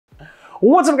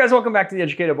What's up, guys? Welcome back to the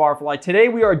Educated Barfly. Today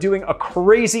we are doing a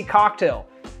crazy cocktail.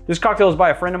 This cocktail is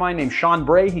by a friend of mine named Sean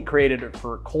Bray. He created it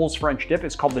for Cole's French Dip.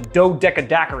 It's called the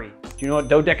Dodecadaiquiri. Do you know what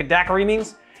Dodecadaiquiri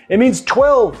means? It means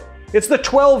 12. It's the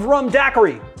 12 rum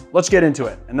daiquiri. Let's get into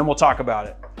it, and then we'll talk about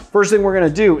it. First thing we're gonna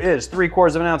do is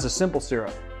 3/4 ounce of simple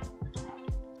syrup,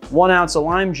 1 ounce of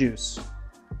lime juice,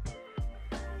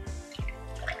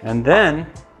 and then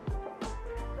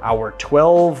our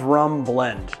 12 rum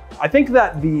blend. I think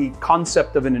that the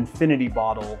concept of an infinity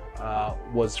bottle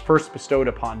was first bestowed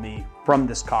upon me from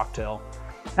this cocktail.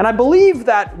 And I believe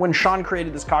that when Sean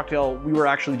created this cocktail, we were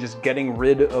actually just getting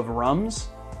rid of rums.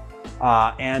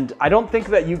 And I don't think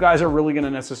that you guys are really gonna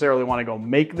necessarily wanna go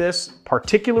make this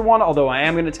particular one, although I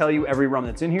am gonna tell you every rum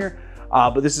that's in here.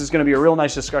 But this is gonna be a real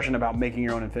nice discussion about making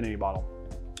your own infinity bottle.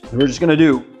 We're just gonna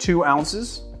do 2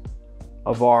 ounces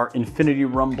of our infinity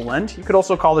rum blend. You could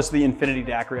also call this the infinity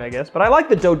daiquiri, I guess, but I like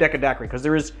the Dodecadaiquiri because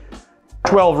there is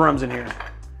 12 rums in here.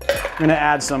 I'm gonna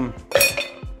add some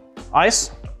ice,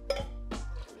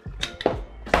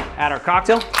 add our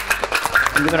cocktail,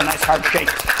 and give it a nice hard shake.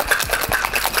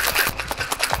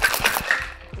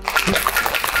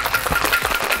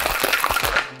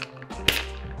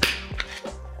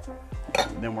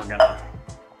 And then we're gonna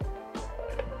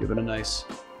give it a nice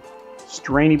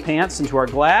strainy pants into our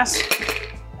glass.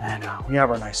 And we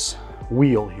have our nice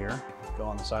wheel here. Go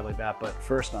on the side like that, but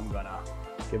first I'm gonna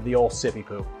give the old sippy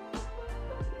poo.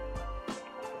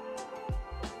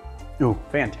 Ooh,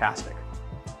 fantastic.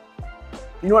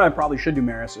 You know what I probably should do,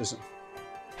 Maris, is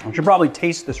I should probably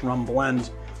taste this rum blend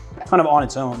kind of on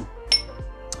its own.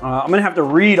 I'm gonna have to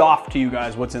read off to you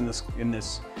guys what's in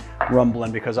this rum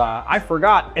blend because I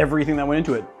forgot everything that went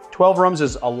into it. 12 rums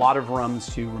is a lot of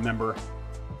rums to remember,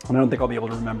 and I don't think I'll be able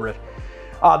to remember it.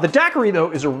 The daiquiri, though,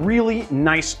 is a really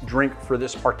nice drink for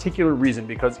this particular reason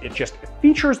because it just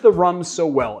features the rums so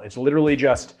well. It's literally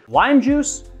just lime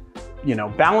juice, you know,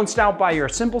 balanced out by your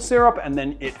simple syrup, and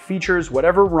then it features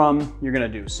whatever rum you're gonna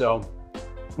do. So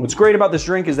what's great about this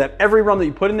drink is that every rum that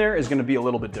you put in there is gonna be a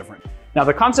little bit different. Now,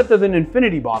 the concept of an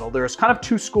infinity bottle, there's kind of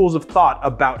 2 schools of thought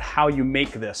about how you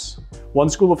make this. One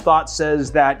school of thought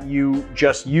says that you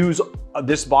just use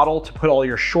this bottle to put all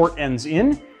your short ends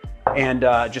in, and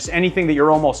just anything that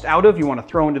you're almost out of, you want to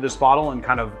throw into this bottle and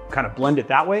kind of blend it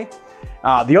that way.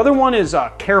 The other one is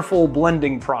a careful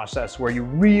blending process where you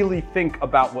really think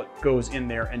about what goes in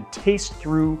there and taste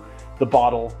through the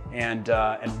bottle and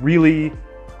really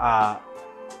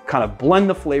kind of blend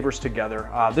the flavors together.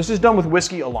 This is done with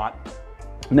whiskey a lot.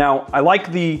 Now, I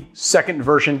like the second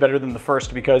version better than the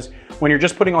first because when you're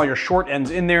just putting all your short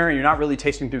ends in there and you're not really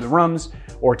tasting through the rums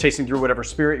or tasting through whatever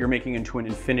spirit you're making into an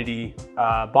infinity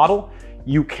bottle,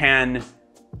 you can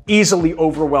easily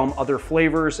overwhelm other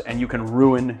flavors and you can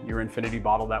ruin your infinity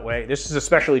bottle that way. This is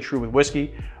especially true with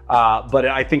whiskey, but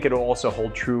I think it'll also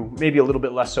hold true, maybe a little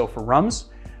bit less so for rums.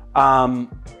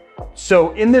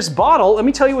 So in this bottle, let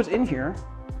me tell you what's in here.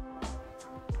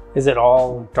 Is it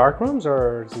all dark rums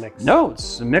or is it mixed? No,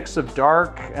 it's a mix of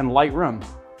dark and light rum.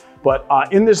 But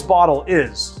in this bottle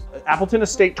is Appleton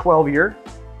Estate 12-year,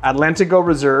 Atlantico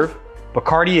Reserve,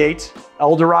 Bacardi 8,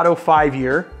 El Dorado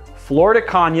 5-year, Florida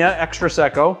Caña Extra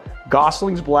Seco,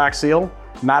 Gosling's Black Seal,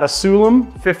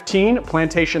 Matasulum 15,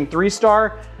 Plantation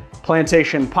 3-star,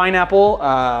 Plantation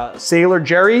Pineapple, Sailor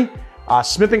Jerry,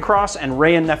 Smith & Cross, and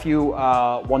Ray & Nephew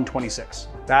 126.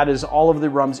 That is all of the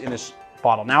rums in this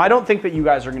bottle. Now, I don't think that you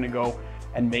guys are gonna go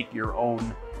and make your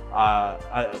own,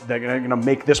 they're gonna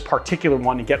make this particular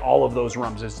one and get all of those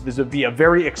rums. This would be a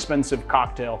very expensive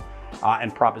cocktail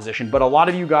and proposition, but a lot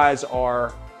of you guys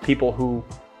are people who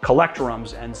collect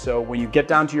rums, and so when you get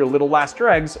down to your little last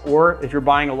dregs, or if you're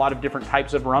buying a lot of different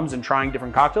types of rums and trying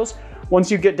different cocktails, once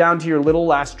you get down to your little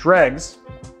last dregs,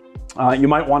 you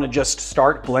might wanna just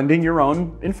start blending your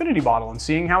own infinity bottle and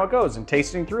seeing how it goes and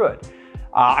tasting through it.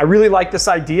 I really like this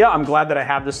idea. I'm glad that I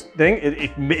have this thing.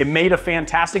 It made a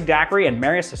fantastic daiquiri, and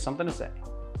Marius has something to say.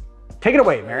 Take it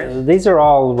away, Marius. These are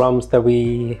all rums that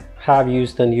we have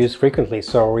used and use frequently.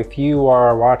 So if you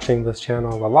are watching this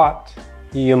channel a lot,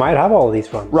 you might have all of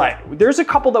these rums. Right. There's a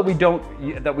couple that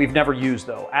we've never used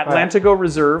though. Atlantico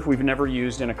Reserve, we've never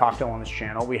used in a cocktail on this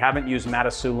channel. We haven't used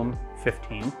Matasulum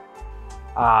 15.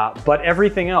 But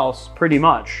everything else, pretty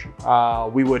much,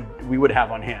 we would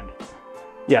have on hand.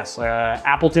 Yes,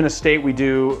 Appleton Estate we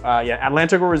do, yeah,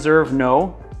 Atlantico Reserve,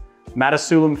 no.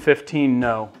 Matasulum 15,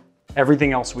 no.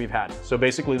 Everything else we've had. So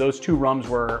basically those 2 rums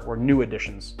were new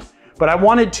additions. But I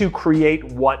wanted to create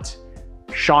what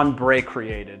Sean Bray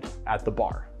created at the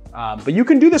bar. But you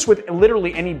can do this with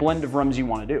literally any blend of rums you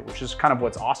want to do, which is kind of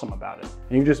what's awesome about it.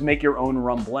 And you just make your own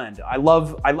rum blend.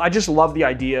 I just love the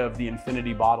idea of the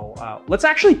infinity bottle. Let's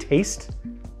actually taste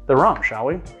the rum, shall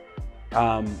we?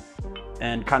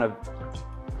 And kind of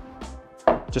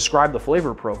describe the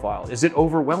flavor profile. Is it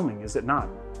overwhelming? Is it not?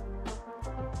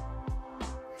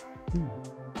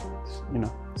 You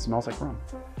know, it smells like rum.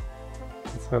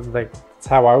 That's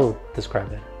how I would describe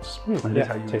it. That is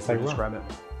how you tastes like describe it.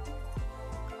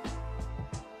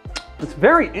 It's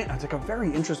like a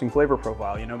very interesting flavor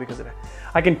profile, you know, because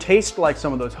I can taste like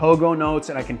some of those hogo notes,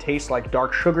 and I can taste like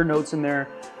dark sugar notes in there.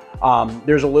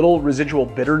 There's a little residual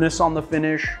bitterness on the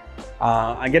finish.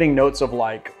 I'm getting notes of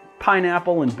like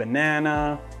pineapple and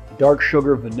banana, dark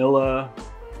sugar, vanilla,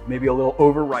 maybe a little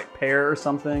overripe pear or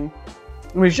something.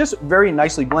 I mean, it's just very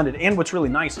nicely blended. And what's really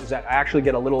nice is that I actually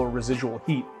get a little residual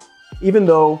heat, even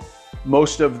though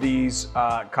most of these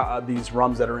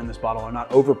rums that are in this bottle are not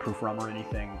overproof rum or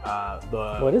anything.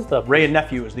 What is the Wray &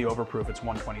 Nephew is the overproof. It's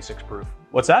 126 proof.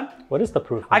 What's that? What is the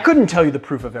proof? I couldn't tell you the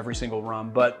proof of every single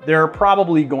rum, but they're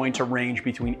probably going to range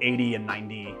between 80 and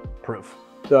 90 proof.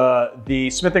 The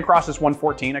Smith & Cross is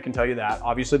 114, I can tell you that.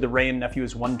 Obviously, the Wray & Nephew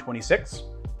is 126.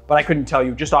 But I couldn't tell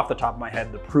you just off the top of my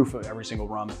head the proof of every single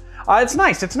rum. It's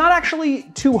nice. It's not actually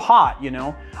too hot, you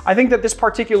know? I think that this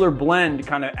particular blend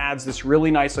kind of adds this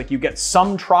really nice, like you get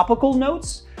some tropical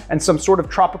notes and some sort of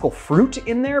tropical fruit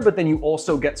in there, but then you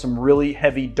also get some really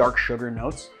heavy dark sugar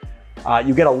notes.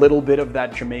 You get a little bit of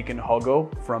that Jamaican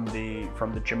hogo from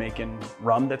the Jamaican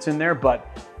rum that's in there, but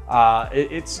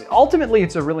ultimately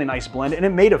it's a really nice blend, and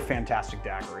it made a fantastic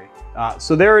daiquiri.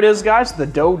 So there it is, guys, the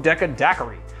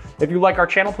Dodecadaiquiri. If you like our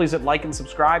channel, please hit like and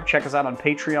subscribe. Check us out on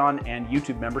Patreon and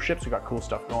YouTube memberships. We got cool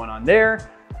stuff going on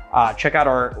there. Check out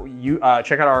our,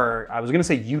 I was gonna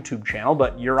say YouTube channel,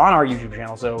 but you're on our YouTube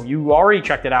channel, so you already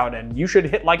checked it out, and you should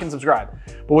hit like and subscribe.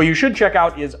 But what you should check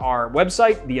out is our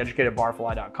website,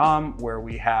 theeducatedbarfly.com, where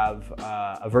we have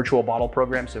a virtual bottle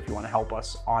program. So if you wanna help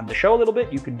us on the show a little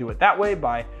bit, you can do it that way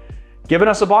by giving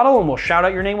us a bottle, and we'll shout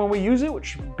out your name when we use it,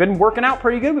 which has been working out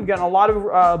pretty good. We've gotten a lot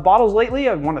of bottles lately.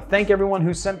 I want to thank everyone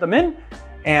who sent them in.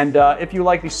 And if you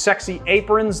like these sexy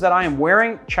aprons that I am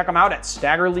wearing, check them out at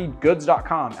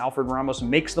staggerleadgoods.com. Alfred Ramos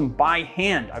makes them by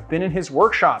hand. I've been in his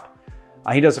workshop.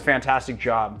 He does a fantastic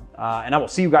job. And I will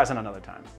see you guys on another time.